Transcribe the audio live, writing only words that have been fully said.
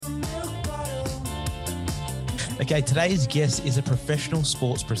Okay, today's guest is a professional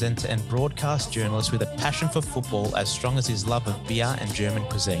sports presenter and broadcast journalist with a passion for football as strong as his love of beer and German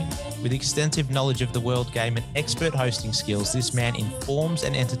cuisine. With extensive knowledge of the world game and expert hosting skills, this man informs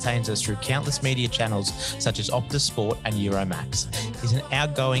and entertains us through countless media channels such as Optus Sport and Euromax. He's an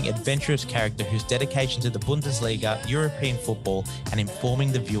outgoing, adventurous character whose dedication to the Bundesliga, European football, and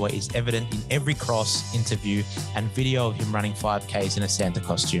informing the viewer is evident in every cross, interview, and video of him running 5Ks in a Santa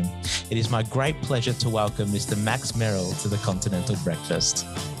costume. It is my great pleasure to welcome Mr. Max Merrill to the Continental Breakfast.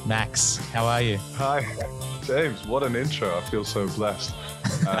 Max, how are you? Hi, James. What an intro. I feel so blessed.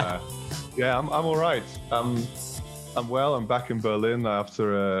 Yeah, I'm all right. I'm well. I'm back in Berlin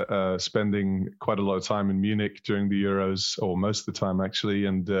after spending quite a lot of time in Munich during the Euros, or most of the time actually.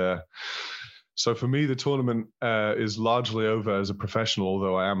 And so for me, the tournament is largely over as a professional,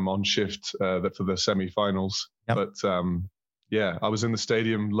 although I am on shift for the semi-finals. Yep. But yeah, I was in the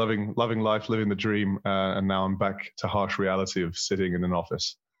stadium, loving life, living the dream, and now I'm back to harsh reality of sitting in an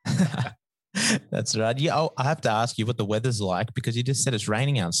office. That's right. Yeah, I have to ask you what the weather's like, because you just said it's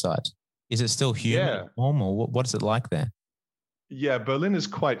raining outside. Is it still humid or what is it like there? Yeah, Berlin is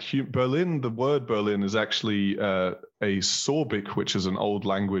quite humid. The word Berlin is actually a Sorbic, which is an old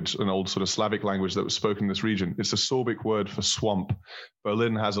language, an old sort of Slavic language that was spoken in this region. It's a Sorbic word for swamp.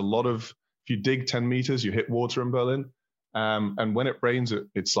 Berlin has a lot of, if you dig 10 meters, you hit water in Berlin. And when it rains,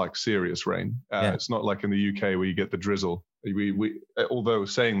 it's like serious rain. It's not like in the UK where you get the drizzle. We although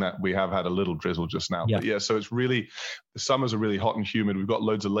saying that, we have had a little drizzle just now. Yeah. But yeah, so it's really, the summers are really hot and humid. We've got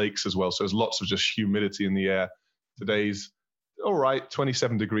loads of lakes as well. So there's lots of just humidity in the air. Today's all right,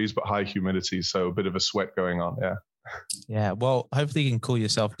 27 degrees, but high humidity. So a bit of a sweat going on. Yeah. Yeah. Well, hopefully you can cool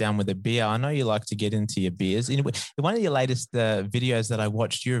yourself down with a beer. I know you like to get into your beers. In one of your latest videos that I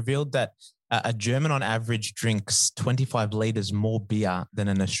watched, you revealed that a German on average drinks 25 litres more beer than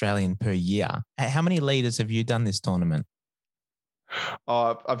an Australian per year. How many litres have you done this tournament?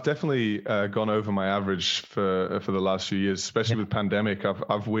 I've definitely gone over my average for the last few years, especially with pandemic.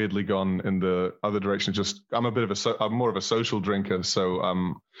 I've weirdly gone in the other direction. I'm more of a social drinker, so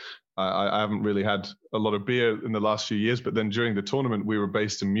I haven't really had a lot of beer in the last few years. But then during the tournament, we were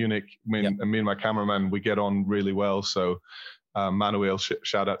based in Munich. Me and my cameraman, we get on really well. So Manuel,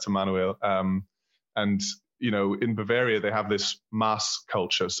 shout out to Manuel. And you know, in Bavaria, they have this mass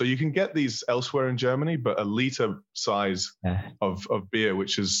culture. So you can get these elsewhere in Germany, but a liter size of beer,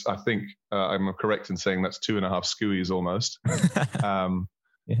 which is, I think, I'm correct in saying that's 2.5 skewies almost.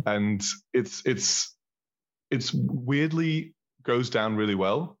 And it's weirdly goes down really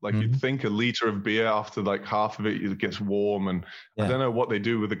well. Like you'd think a liter of beer, after like half of it gets warm, and I don't know what they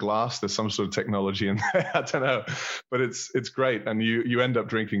do with the glass. There's some sort of technology in there. I don't know, but it's great. And you end up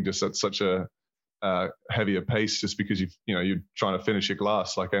drinking just at such a heavier pace, just because you're trying to finish your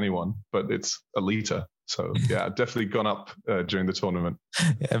glass like anyone, but it's a liter. So yeah, definitely gone up during the tournament.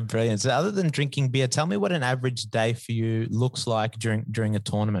 Yeah, brilliant. So other than drinking beer, tell me what an average day for you looks like during a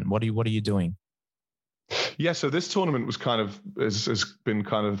tournament. What are you doing? Yeah, so this tournament was has been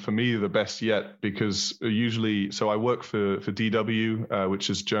kind of for me the best yet, because usually, so I work for DW, which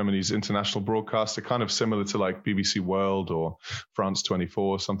is Germany's international broadcaster, kind of similar to like BBC World or France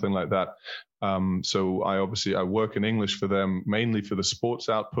 24, something like that. So I work in English for them, mainly for the sports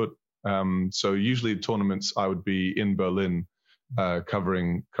output. So usually tournaments, I would be in Berlin,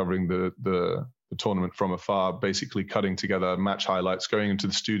 covering the tournament from afar, basically cutting together match highlights, going into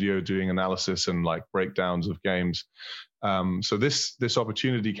the studio, doing analysis and like breakdowns of games. So this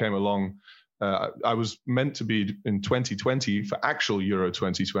opportunity came along. I was meant to be in 2020 for actual Euro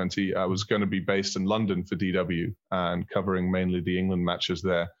 2020. I was going to be based in London for DW and covering mainly the England matches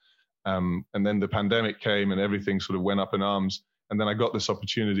there. And then the pandemic came and everything sort of went up in arms. And then I got this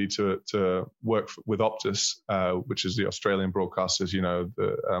opportunity to work with Optus, which is the Australian broadcasters,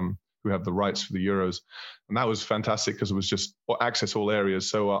 who have the rights for the Euros. And that was fantastic because it was just access all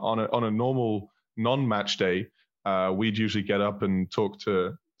areas. So on a normal non-match day, we'd usually get up and talk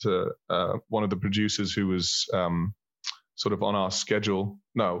to one of the producers who was sort of on our schedule.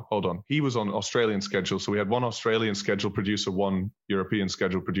 No, hold on. He was on Australian schedule. So we had one Australian schedule producer, one European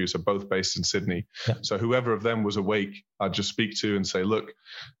schedule producer, both based in Sydney. Yeah. So whoever of them was awake, I'd just speak to and say, look,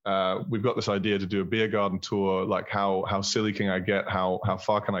 we've got this idea to do a beer garden tour. Like how silly can I get? How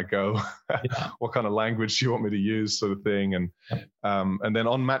far can I go? Yeah. What kind of language do you want me to use, sort of thing? And then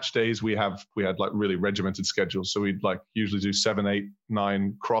on match days, we had like really regimented schedules. So we'd like usually do 7, 8,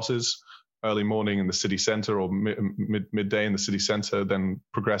 9 crosses early morning in the city center, or midday in the city center, then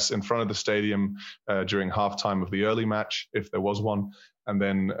progress in front of the stadium during halftime of the early match, if there was one. And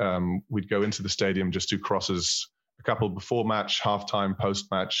then we'd go into the stadium, just do crosses a couple before match, halftime,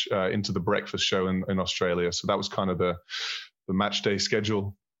 post match, into the breakfast show in Australia. So that was kind of the match day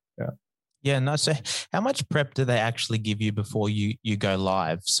schedule. Yeah. Yeah, no. So how much prep do they actually give you before you go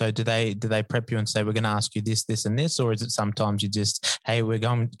live? So do they prep you and say, we're going to ask you this, this, and this? Or is it sometimes you just, hey, we're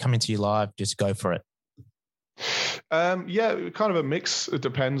coming to you live, just go for it? Yeah, kind of a mix. It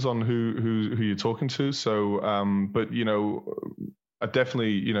depends on who you're talking to. So, but, you know, I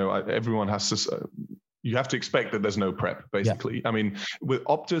definitely, you know, everyone has to, you have to expect that there's no prep, basically. Yeah. I mean, with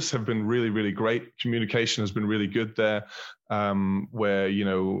Optus have been really, really great. Communication has been really good there, where, you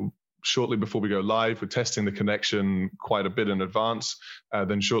know, shortly before we go live, we're testing the connection quite a bit in advance.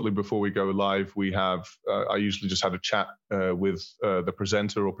 Then shortly before we go live, we have, I usually just have a chat with the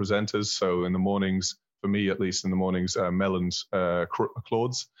presenter or presenters. So in the mornings, for me at least, in the mornings, Mel and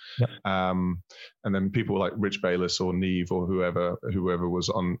Claude's. Yep. And then people like Rich Bayless or Neve or whoever was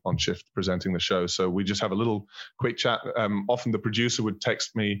on shift presenting the show. So we just have a little quick chat. Often the producer would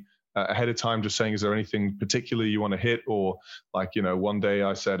text me ahead of time just saying, is there anything particular you want to hit? Or like, you know, one day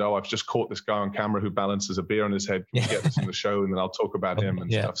I said, I've just caught this guy on camera who balances a beer on his head. Can we get this in the show? And then I'll talk about him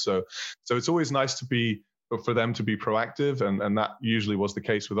and stuff. So it's always nice for them to be proactive. And that usually was the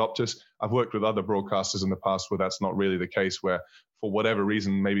case with Optus. I've worked with other broadcasters in the past where that's not really the case, where for whatever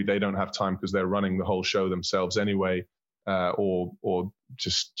reason, maybe they don't have time because they're running the whole show themselves anyway, or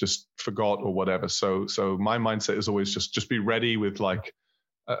just forgot or whatever. So my mindset is always just be ready with like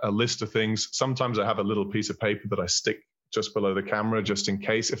a list of things. Sometimes I have a little piece of paper that I stick just below the camera, just in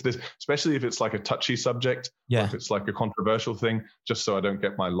case, especially if it's like a touchy subject, or if it's like a controversial thing, just so I don't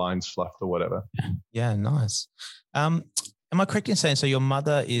get my lines fluffed or whatever. Yeah, nice. Am I correct in saying, so your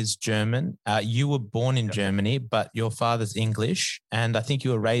mother is German, you were born in Germany, but your father's English, and I think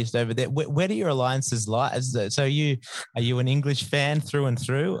you were raised over there. Where do your alliances lie? So are you an English fan through and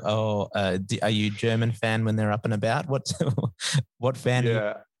through, or are you German fan when they're up and about? What fan?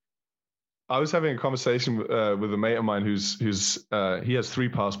 Yeah. I was having a conversation with a mate of mine who's he has 3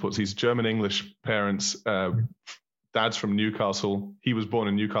 passports. He's German English parents. Dad's from Newcastle. He was born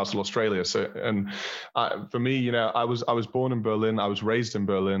in Newcastle, Australia. So, and for me, you know, I was born in Berlin. I was raised in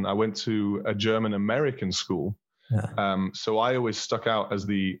Berlin. I went to a German American school. Yeah. So I always stuck out as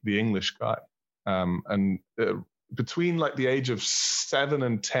the English guy. Between like the age of 7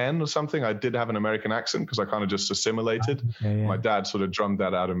 and 10 or something, I did have an American accent because I kind of just assimilated. Yeah. My dad sort of drummed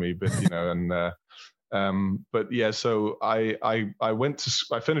that out of me, but you know, but yeah, so I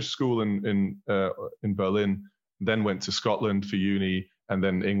finished school in Berlin, then went to Scotland for uni, and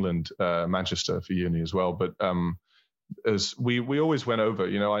then England, Manchester for uni as well. But as we always went over,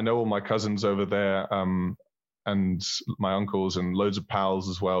 you know, I know all my cousins over there, and my uncles and loads of pals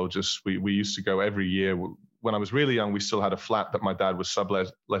as well. Just we used to go every year. When I was really young, we still had a flat that my dad was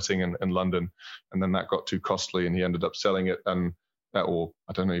subletting in London, and then that got too costly, and he ended up selling it. Or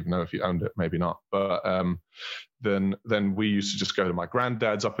I don't even know if he owned it, maybe not. But then we used to just go to my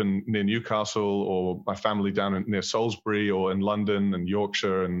granddad's up near Newcastle, or my family down near Salisbury, or in London and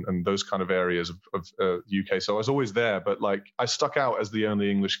Yorkshire and those kind of areas of the UK. So I was always there, but like I stuck out as the only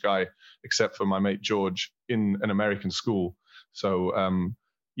English guy, except for my mate George, in an American school. So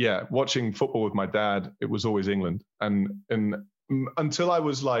yeah, watching football with my dad, it was always England. And until I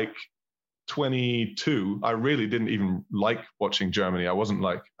was like 22, I really didn't even like watching Germany. I wasn't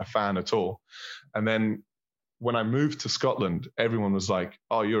like a fan at all. And then when I moved to Scotland, everyone was like,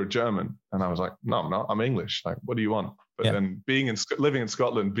 "Oh, you're a German," and I was like, "No, I'm not. I'm English. Like, what do you want?" But then living in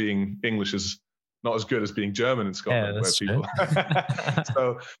Scotland, being English is not as good as being German in Scotland, where people.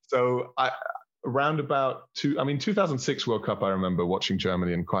 So I. Around about 2006 World Cup, I remember watching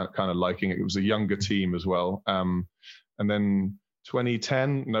Germany and kind of liking it. It was a younger team as well. And then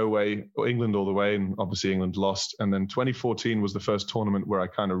 2010, no way, England all the way, and obviously England lost. And then 2014 was the first tournament where I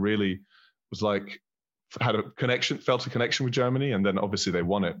kind of really was like, felt a connection with Germany, and then obviously they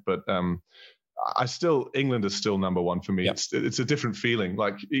won it. But England is still number one for me. Yep. It's a different feeling.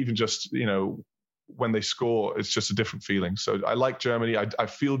 Like even just, you know, when they score, it's just a different feeling. So I like Germany. I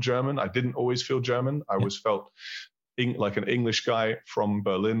feel German. I didn't always feel German. I always felt like an English guy from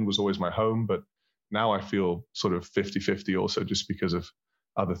Berlin was always my home. But now I feel sort of 50-50 also, just because of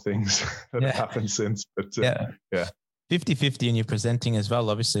other things that have happened since. But 50-50, and you're presenting as well,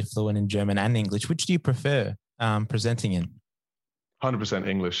 obviously fluent in German and English. Which do you prefer presenting in? 100%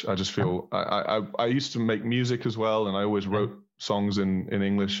 English. I just feel I used to make music as well, and I always wrote songs in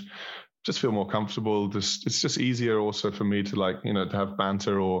English. Just feel more comfortable. It's just easier also for me to, like, you know, to have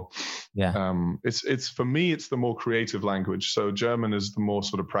banter, or it's for me, it's the more creative language. So German is the more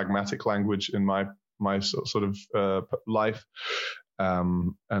sort of pragmatic language in my sort of life.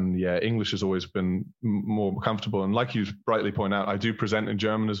 And yeah, English has always been more comfortable. And like you rightly point out, I do present in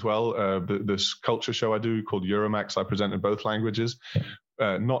German as well. This culture show I do called Euromax, I present in both languages.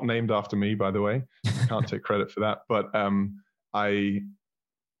 Not named after me, by the way. Can't take credit for that. But I'd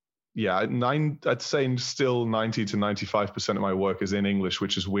say still 90 to 95% of my work is in English,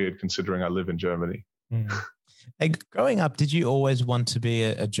 which is weird considering I live in Germany. Hey, growing up, did you always want to be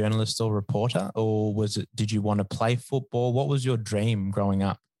a journalist or reporter, or did you want to play football? What was your dream growing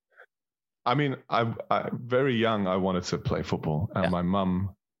up? I mean, I very young, I wanted to play football, and my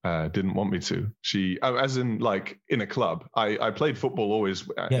mum didn't want me to. She, as in like in a club. I played football always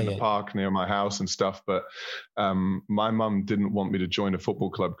in the park near my house and stuff, but my mum didn't want me to join a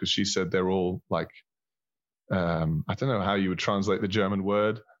football club because she said they're all like, I don't know how you would translate the German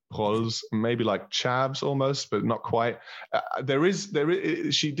word. Prolls, maybe like chavs almost, but not quite.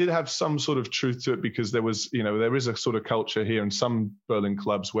 She did have some sort of truth to it because there is a sort of culture here in some Berlin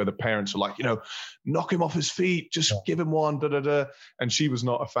clubs where the parents are like, knock him off his feet, just give him one, And she was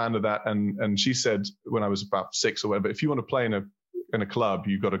not a fan of that. And she said when I was about 6 or whatever, if you want to play in a club,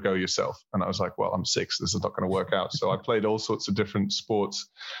 you got to go yourself. And I was like, well, I'm 6, this is not going to work out. So I played all sorts of different sports.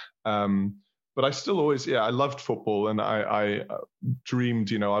 But I still always, I loved football, and I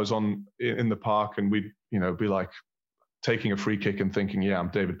dreamed, I was in the park, and we'd, be like taking a free kick and thinking, I'm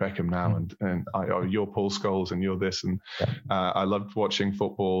David Beckham now, and you're Paul Scholes, and you're this, and I loved watching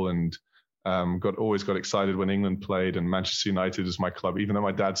football, and always got excited when England played, and Manchester United is my club. Even though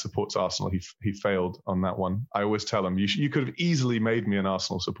my dad supports Arsenal, he failed on that one. I always tell him, you could have easily made me an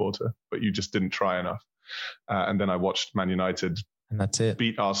Arsenal supporter, but you just didn't try enough. And then I watched Man United. And that's it.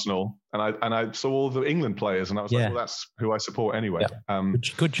 Beat Arsenal, and I saw all the England players, and I was like, well, that's who I support anyway.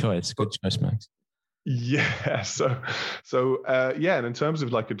 Good choice, Max. Yeah. And in terms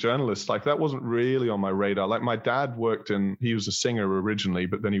of like a journalist, like that wasn't really on my radar. Like my dad he was a singer originally,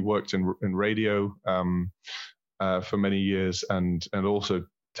 but then he worked in radio for many years, and also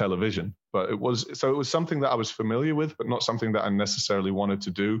television. But it was something that I was familiar with, but not something that I necessarily wanted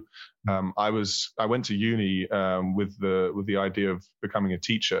to do. I went to uni with the idea of becoming a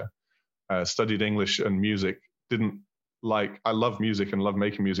teacher. Studied English and music. I love music and love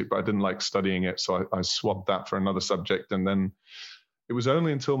making music, but I didn't like studying it, so I swapped that for another subject. And then it was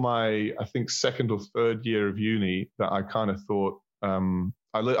only until my, I think, second or third year of uni that I kind of thought.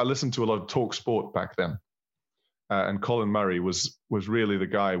 I listened to a lot of Talk Sport back then. And Colin Murray was really the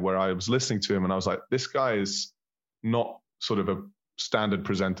guy where I was listening to him, and I was like, this guy is not sort of a standard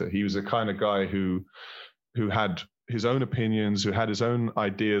presenter. He was a kind of guy who had his own opinions, who had his own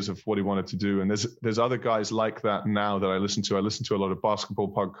ideas of what he wanted to do. And there's other guys like that now that I listen to. I listen to a lot of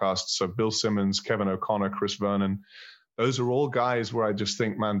basketball podcasts. So Bill Simmons, Kevin O'Connor, Chris Vernon. Those are all guys where I just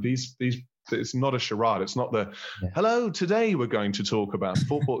think, man, these it's not a charade. It's not hello, today we're going to talk about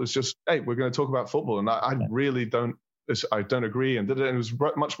football. It's just, hey, we're going to talk about football. And I really don't agree. And it was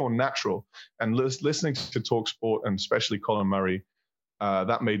much more natural. And listening to Talk Sport, and especially Colin Murray,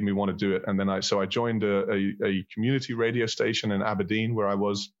 that made me want to do it. And then I joined a community radio station in Aberdeen where I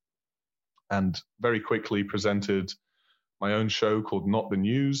was, and very quickly presented my own show called Not the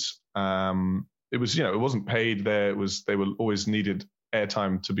News. It was, it wasn't paid there. They were always needed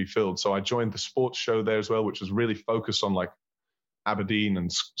airtime to be filled. So I joined the sports show there as well, which was really focused on like Aberdeen and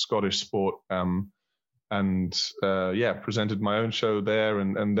Scottish sport. Presented my own show there.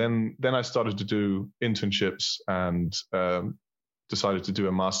 And then I started to do internships and decided to do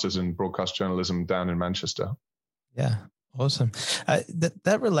a master's in broadcast journalism down in Manchester. Yeah. Awesome.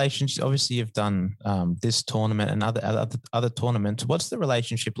 That relationship, obviously you've done this tournament and other tournaments. What's the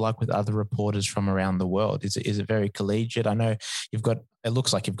relationship like with other reporters from around the world? Is it very collegiate? I know it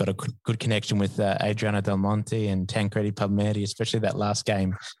looks like you've got a good connection with Adriano Del Monte and Tancredi Palmieri, especially that last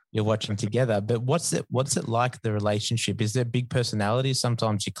game you're watching together. But what's it like, the relationship? Is there big personalities?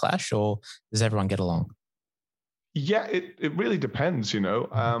 Sometimes you clash, or does everyone get along? Yeah, it really depends,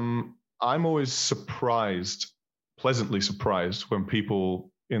 I'm always pleasantly surprised when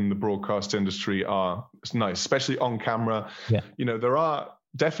people in the broadcast industry are nice, especially on camera. Yeah. There are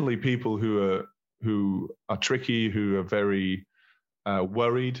definitely people who are tricky, who are very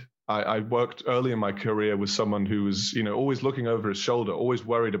worried. I worked early in my career with someone who was, always looking over his shoulder, always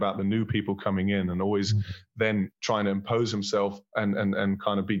worried about the new people coming in, and always then trying to impose himself and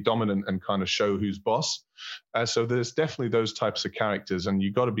kind of be dominant and kind of show who's boss. So there's definitely those types of characters, and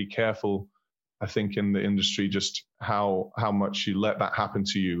you got to be careful, I think, in the industry, just how much you let that happen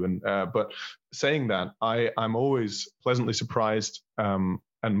to you. And but saying that, I'm always pleasantly surprised, and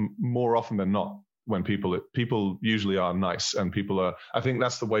more often than not, when people usually are nice, and I think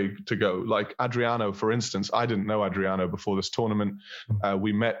that's the way to go. Like Adriano, for instance, I didn't know Adriano before this tournament.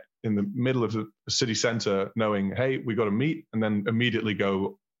 We met in the middle of the city center knowing, hey, we got to meet, and then immediately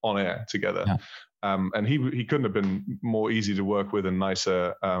go on air together. Yeah. And he couldn't have been more easy to work with and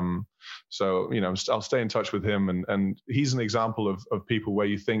nicer. So, I'll stay in touch with him. And he's an example of people where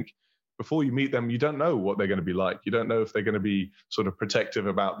you think before you meet them, you don't know what they're going to be like. You don't know if they're going to be sort of protective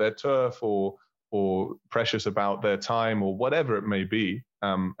about their turf or precious about their time or whatever it may be.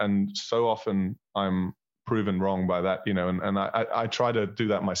 And so often I'm proven wrong by that, and I try to do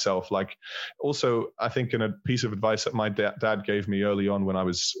that myself. Like, also, I think in a piece of advice that my dad gave me early on when I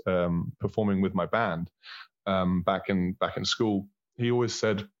was performing with my band back in school, he always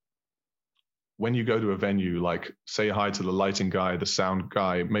said, when you go to a venue, like, say hi to the lighting guy, the sound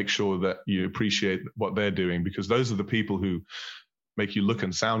guy, make sure that you appreciate what they're doing, because those are the people who make you look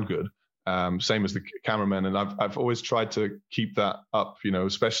and sound good. Same as the cameraman. And I've always tried to keep that up,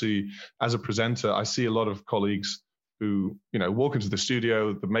 especially as a presenter. I see a lot of colleagues who, walk into the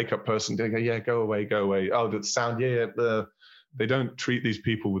studio, the makeup person, they go, yeah, go away. Oh, the sound, yeah. They don't treat these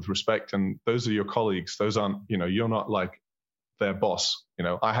people with respect. And those are your colleagues. Those aren't, you're not like their boss.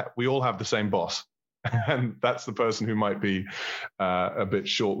 We all have the same boss. And that's the person who might be a bit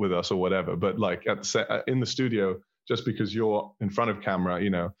short with us or whatever. But like in the studio, just because you're in front of camera,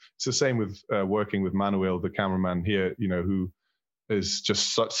 it's the same with working with Manuel, the cameraman here, who is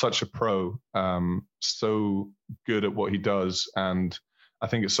just such a pro, so good at what he does. And I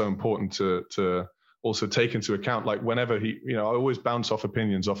think it's so important to also take into account, like, whenever he, I always bounce off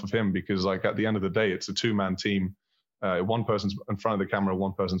opinions off of him, because like at the end of the day, it's a 2-man team. One person's in front of the camera,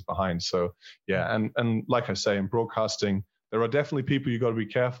 one person's behind. So yeah. And like I say, in broadcasting, there are definitely people you got to be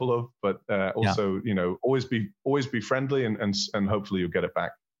careful of, but also, always be friendly, and hopefully you'll get it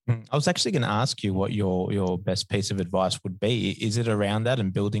back. I was actually going to ask you what your best piece of advice would be. Is it around that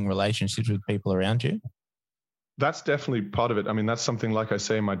and building relationships with people around you? That's definitely part of it. I mean, that's something, like I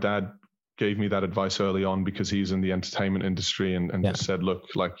say, my dad gave me that advice early on, because he's in the entertainment industry, and just said, look,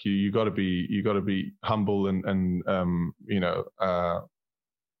 like you got to be humble and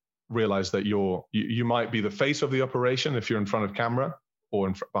realize that you might be the face of the operation if you're in front of camera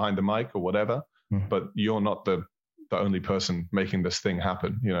or behind the mic or whatever, but you're not the only person making this thing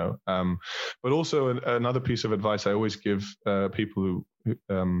happen, but also another piece of advice I always give people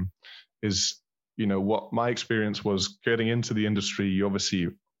who is, what my experience was getting into the industry. Obviously,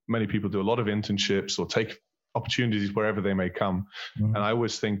 many people do a lot of internships or take opportunities wherever they may come. And I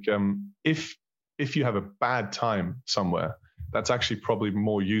always think if you have a bad time somewhere, that's actually probably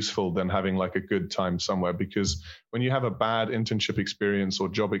more useful than having like a good time somewhere, because when you have a bad internship experience or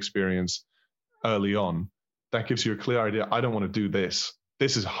job experience early on, that gives you a clear idea. I don't want to do this.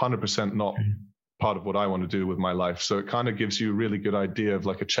 This is 100% not part of what I want to do with my life. So it kind of gives you a really good idea of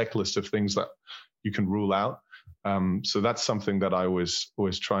like a checklist of things that you can rule out. So that's something that I always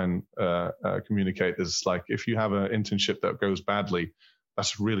try and communicate, is like, if you have an internship that goes badly,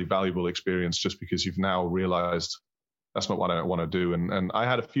 that's a really valuable experience, just because you've now realized that's not what I want to do. And I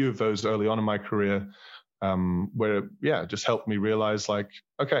had a few of those early on in my career where, it just helped me realize, like,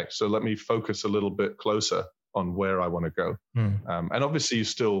 okay, so let me focus a little bit closer on where I want to go. And obviously you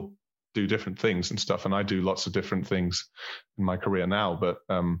still do different things and stuff. And I do lots of different things in my career now, but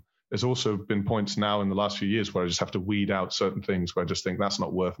there's also been points now in the last few years where I just have to weed out certain things where I just think that's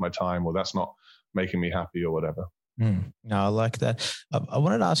not worth my time, or that's not making me happy or whatever. No, I like that. I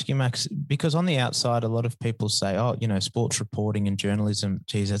wanted to ask you, Max, because on the outside, a lot of people say, oh, sports reporting and journalism,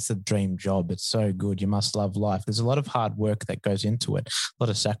 geez, that's the dream job. It's so good. You must love life. There's a lot of hard work that goes into it, a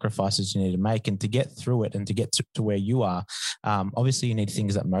lot of sacrifices you need to make. And to get through it and to get to where you are, obviously you need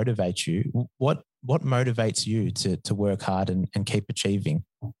things that motivate you. What motivates you to work hard and keep achieving?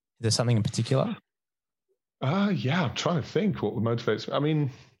 Is there something in particular? Yeah, I'm trying to think what motivates me. I mean,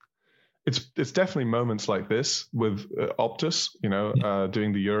 it's definitely moments like this with Optus,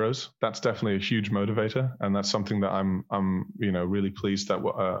 doing the Euros. That's definitely a huge motivator, and that's something that I'm really pleased that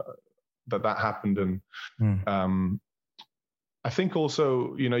that happened. And I think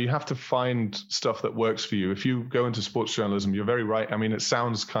also, you have to find stuff that works for you. If you go into sports journalism, you're very right. I mean, it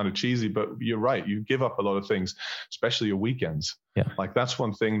sounds kind of cheesy, but you're right. You give up a lot of things, especially your weekends. Yeah. Like that's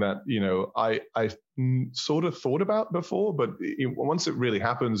one thing that, I sort of thought about before, but once it really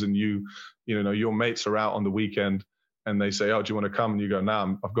happens and your mates are out on the weekend and they say, oh, do you want to come? And you go,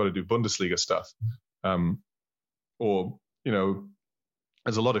 nah, I've got to do Bundesliga stuff.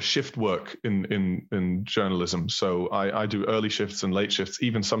 There's a lot of shift work in journalism. So I do early shifts and late shifts,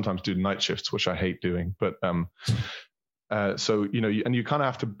 even sometimes do night shifts, which I hate doing. But So, and you kind of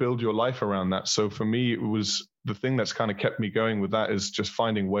have to build your life around that. So for me, it was the thing that's kind of kept me going with that is just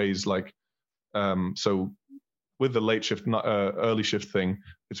finding ways like, so with the late shift, early shift thing,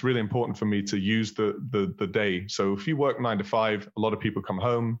 it's really important for me to use the day. So if you work 9 to 5, a lot of people come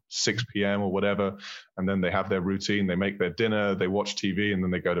home 6 p.m. or whatever, and then they have their routine, they make their dinner, they watch TV, and then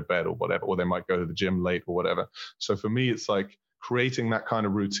they go to bed or whatever, or they might go to the gym late or whatever. So for me, it's like creating that kind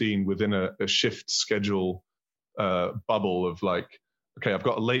of routine within a shift schedule bubble of like, okay, I've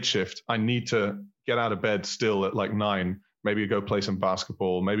got a late shift. I need to get out of bed still at like 9, maybe go play some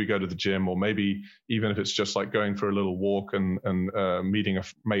basketball, maybe go to the gym, or maybe even if it's just like going for a little walk and meeting a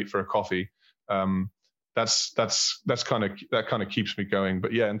mate for a coffee. That kind of keeps me going.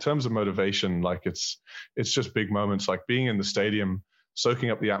 But yeah, in terms of motivation, like it's just big moments like being in the stadium,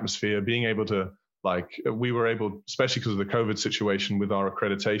 soaking up the atmosphere, being able to, like we were able, especially because of the COVID situation with our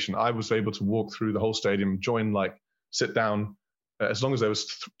accreditation, I was able to walk through the whole stadium, sit down. As long as there was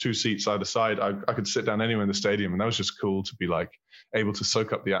 2 seats either side, I could sit down anywhere in the stadium, and that was just cool to be like able to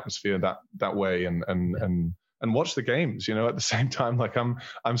soak up the atmosphere that way and watch the games. At the same time, like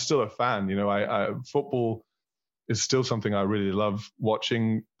I'm still a fan. Football is still something I really love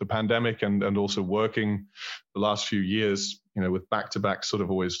watching. The pandemic and also working the last few years, with back-to-back sort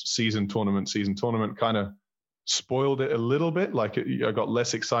of always season tournament kind of spoiled it a little bit. Like I got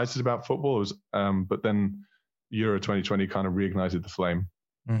less excited about football. But then Euro 2020 kind of reignited the flame.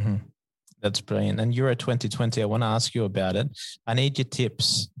 Mm-hmm. That's brilliant. And Euro 2020, I want to ask you about it. I need your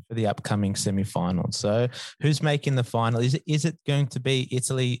tips for the upcoming semi-final. So who's making the final? Is it going to be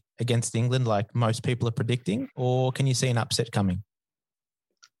Italy against England like most people are predicting, or can you see an upset coming?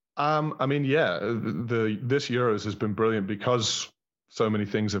 I mean, yeah, this Euros has been brilliant because so many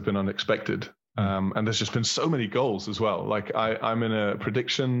things have been unexpected. And there's just been so many goals as well. Like I'm in a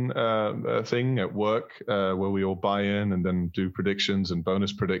prediction thing at work where we all buy in and then do predictions and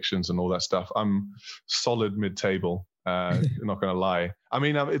bonus predictions and all that stuff. I'm solid mid-table. I'm not going to lie. I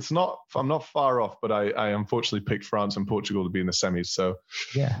mean, I'm not far off, but I unfortunately picked France and Portugal to be in the semis. So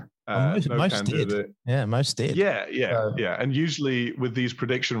yeah. Most did. Yeah, most did. Yeah. And usually with these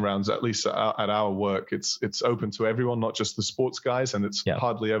prediction rounds, at least at our work, it's open to everyone, not just the sports guys, and it's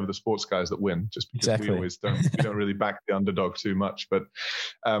hardly ever the sports guys that win, just because we always we don't really back the underdog too much. But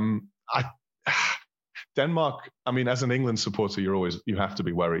Denmark, I mean, as an England supporter, you have to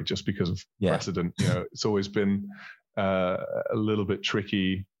be worried just because of precedent. It's always been a little bit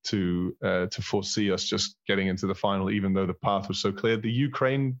tricky to foresee us just getting into the final, even though the path was so clear. The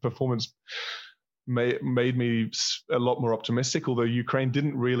Ukraine performance made me a lot more optimistic, although Ukraine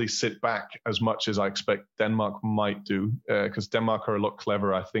didn't really sit back as much as I expect Denmark might do, because Denmark are a lot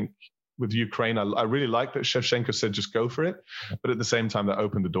clever, I think. With Ukraine, I really like that Shevchenko said just go for it, but at the same time that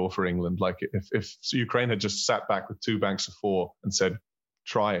opened the door for England. Like if Ukraine had just sat back with 2 banks of 4 and said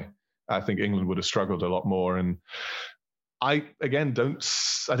try, I think England would have struggled a lot more. And I didn't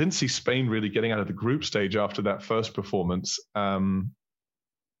see Spain really getting out of the group stage after that first performance.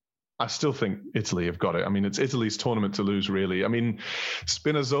 I still think Italy have got it. I mean, it's Italy's tournament to lose, really. I mean,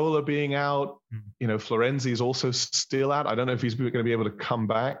 Spinazzola being out, Florenzi is also still out. I don't know if he's going to be able to come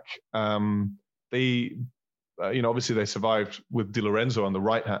back. They, obviously they survived with Di Lorenzo on the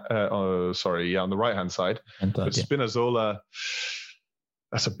on the right hand side. But Spinazzola,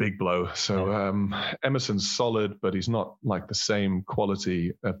 that's a big blow. So Emerson's solid, but he's not like the same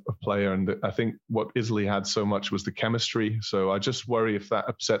quality of player. And I think what Italy had so much was the chemistry. So I just worry if that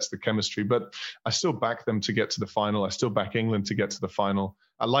upsets the chemistry. But I still back them to get to the final. I still back England to get to the final.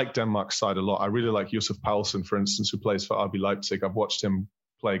 I like Denmark's side a lot. I really like Josef Paulsen, for instance, who plays for RB Leipzig. I've watched him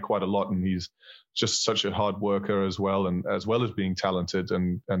play quite a lot, and he's just such a hard worker as well as being talented.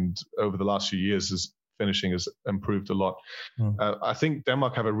 And over the last few years, his finishing has improved a lot. I think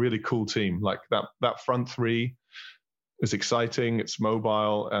Denmark have a really cool team. Like that front three is exciting. It's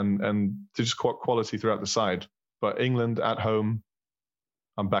mobile and just quality throughout the side. But England at home,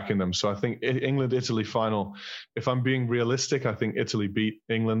 I'm backing them. So I think England-Italy final. If I'm being realistic, I think Italy beat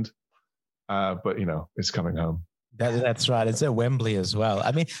England. But it's coming home. That's right. It's at Wembley as well.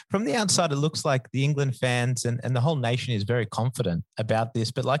 I mean, from the outside, it looks like the England fans and the whole nation is very confident about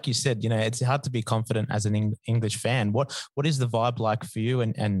this. But like you said, it's hard to be confident as an English fan. What is the vibe like for you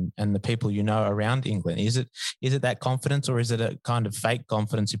and the people around England? Is it that confidence, or is it a kind of fake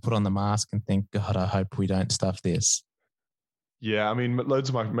confidence you put on the mask and think, God, I hope we don't stuff this? Yeah, I mean, loads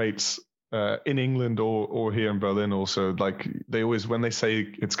of my mates in England or here in Berlin also, like they always, when they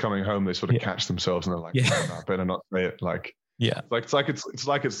say it's coming home, they sort of catch themselves and they're like, no, I better not say it. Like, it's like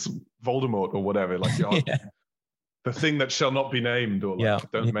it's Voldemort or whatever. Like the thing that shall not be named, or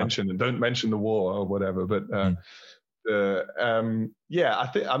like don't mention the war or whatever. But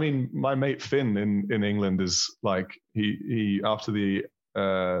I mean, my mate Finn in England is like he after the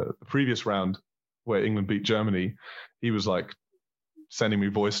previous round where England beat Germany, he was like sending me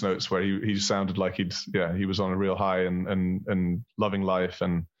voice notes where he sounded like he was on a real high and loving life.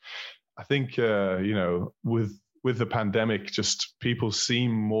 And I think with the pandemic, just people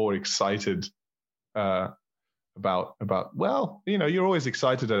seem more excited about you're always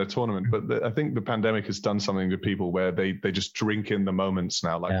excited at a tournament, but I think the pandemic has done something to people where they just drink in the moments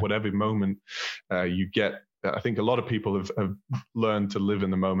now, like whatever moment you get. I think a lot of people have learned to live in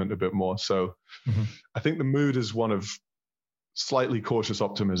the moment a bit more. So I think the mood is one of slightly cautious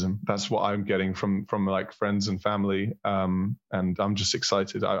optimism. That's what I'm getting from like friends and family. And I'm just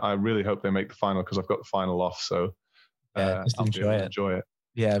excited. I really hope they make the final because I've got the final off. So just enjoy it.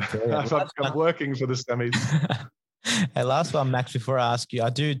 Yeah. I'm working for the semis. Hey, last one, Max, before I ask you, I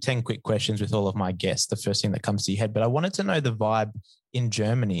do 10 quick questions with all of my guests, the first thing that comes to your head, but I wanted to know the vibe in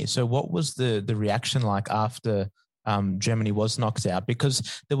Germany. So what was the reaction like after Germany was knocked out?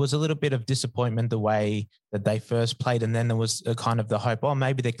 Because there was a little bit of disappointment the way that they first played, and then there was a kind of the hope,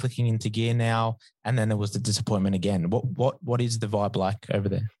 maybe they're clicking into gear now, and then there was the disappointment again. What is the vibe like over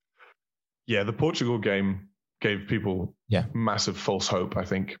there? Yeah, the Portugal game gave people massive false hope, I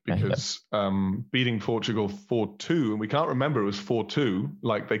think, because beating Portugal 4-2, and we can't remember it was 4-2,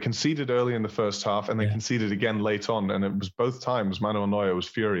 like they conceded early in the first half and they conceded again late on, and it was both times Manuel Neuer was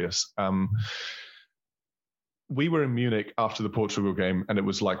furious. We were in Munich after the Portugal game, and it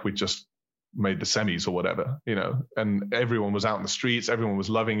was like we just made the semis or whatever, and everyone was out in the streets, everyone was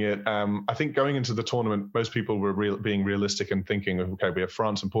loving it. I think going into the tournament, most people were being realistic and thinking, okay, we have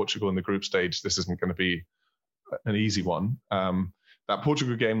France and Portugal in the group stage. This isn't going to be an easy one. That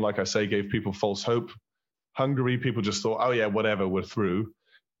Portugal game, like I say, gave people false hope. Hungary, people just thought, oh yeah, whatever, we're through.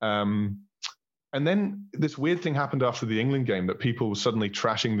 And then this weird thing happened after the England game that people were suddenly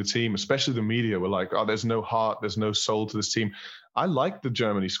trashing the team, especially the media were like, oh, there's no heart, there's no soul to this team. I like the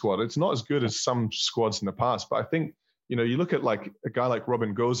Germany squad. It's not as good as some squads in the past, but I think, you look at like a guy like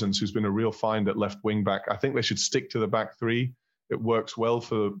Robin Gosens, who's been a real find at left wing back. I think they should stick to the back three. It works well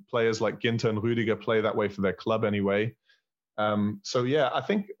for players like Ginter and Rüdiger, play that way for their club anyway. I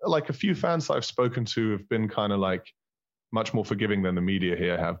think like a few fans that I've spoken to have been kind of like much more forgiving than the media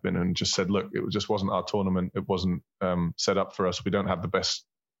here have been, and just said, look, it just wasn't our tournament. It wasn't set up for us. We don't have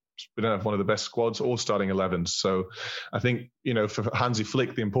one of the best squads or starting 11s. So I think, for Hansi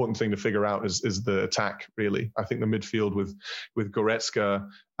Flick, the important thing to figure out is the attack, really. I think the midfield with Goretzka,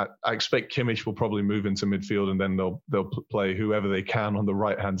 I expect Kimmich will probably move into midfield, and then they'll play whoever they can on the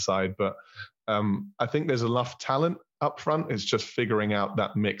right-hand side. But I think there's enough talent up front. It's just figuring out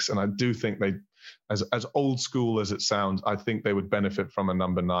that mix. And I do think they, as old school as it sounds, I think they would benefit from a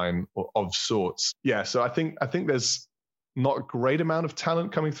number 9 of sorts. Yeah, so I think there's not a great amount of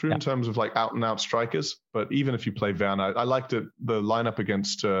talent coming through in terms of like out and out strikers, but even if you play Werner, I liked it. The lineup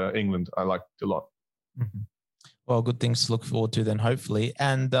against England, I liked it a lot. Mm-hmm. Well, good things to look forward to then, hopefully.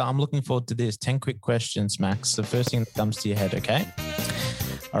 And I'm looking forward to this. 10 quick questions, Max. The first thing that comes to your head, okay?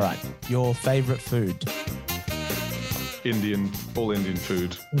 All right. Your favorite food? All Indian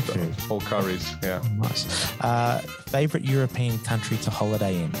food. All curries, yeah. Nice. Favorite European country to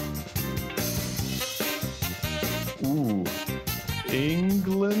holiday in? Ooh,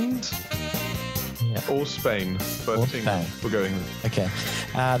 England or Spain, but England. We'll go England. Okay.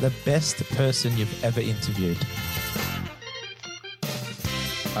 The best person you've ever interviewed?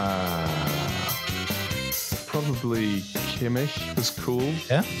 Probably Kimmich was cool.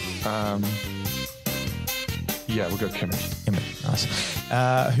 Yeah? Yeah, we'll go Kimmich.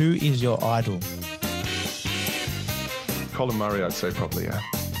 Nice. Who is your idol? Colin Murray, I'd say probably, yeah.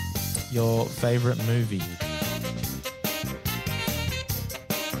 Your favorite movie?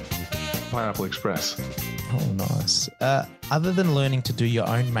 Pineapple Express. Oh, nice. Other than learning to do your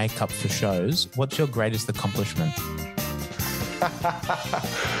own makeup for shows, what's your greatest accomplishment?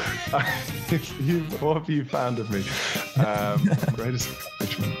 What have you found of me? Greatest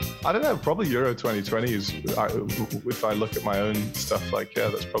accomplishment? I don't know. Probably Euro 2020 is, if I look at my own stuff, like,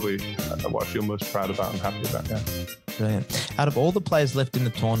 that's probably what I feel most proud about and happy about. Yeah. Brilliant. Out of all the players left in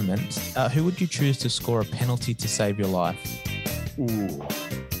the tournament, who would you choose to score a penalty to save your life? Ooh,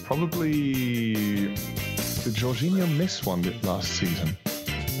 probably did Jorginho miss one last season?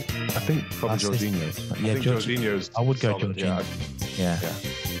 I think probably Jorginho. Yeah, Jorginho's. I would go Jorginho. Yeah.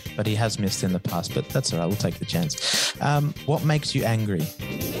 But he has missed in the past, but that's all right. We'll take the chance. What makes you angry?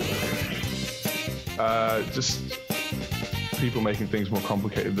 Just people making things more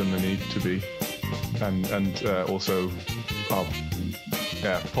complicated than they need to be. And also,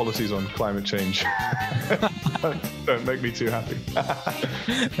 policies on climate change. don't make me too happy.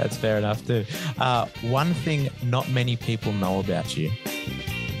 That's fair enough too. One thing not many people know about you.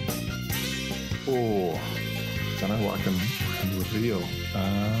 Oh, don't know what I can reveal.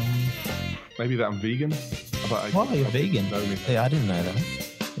 Maybe that I'm vegan. You're vegan? Yeah, I didn't know that.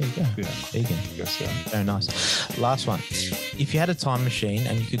 There you go. Yeah. Vegan. Yes, yeah. Very nice. Last one. If you had a time machine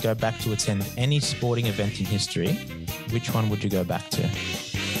and you could go back to attend any sporting event in history, which one would you go back to?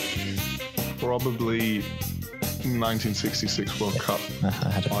 Probably 1966 World Cup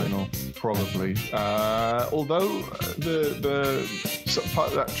final. Probably. Although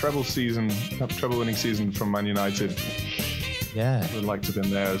that treble winning season from Man United, yeah, I would like to have been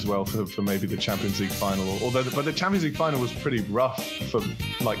there as well for maybe the Champions League final. But the Champions League final was pretty rough for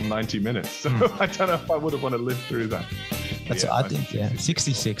like 90 minutes. So I don't know if I would have wanted to live through that. That's what I think. Yeah,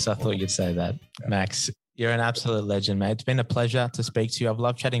 66. I thought you'd say that, Max. You're an absolute legend, mate. It's been a pleasure to speak to you. I've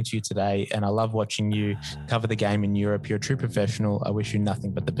loved chatting to you today, and I love watching you cover the game in Europe. You're a true professional. I wish you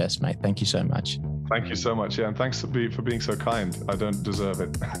nothing but the best, mate. Thank you so much. Thank you so much. Yeah, and thanks for being so kind. I don't deserve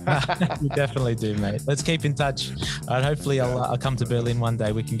it. You definitely do, mate. Let's keep in touch. Hopefully, I'll come to Berlin one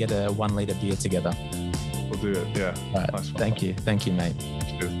day. We can get a 1 litre beer together. We'll do it. Yeah. All right. Nice one. Thank you. Thank you, mate.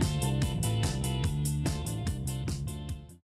 Cheers.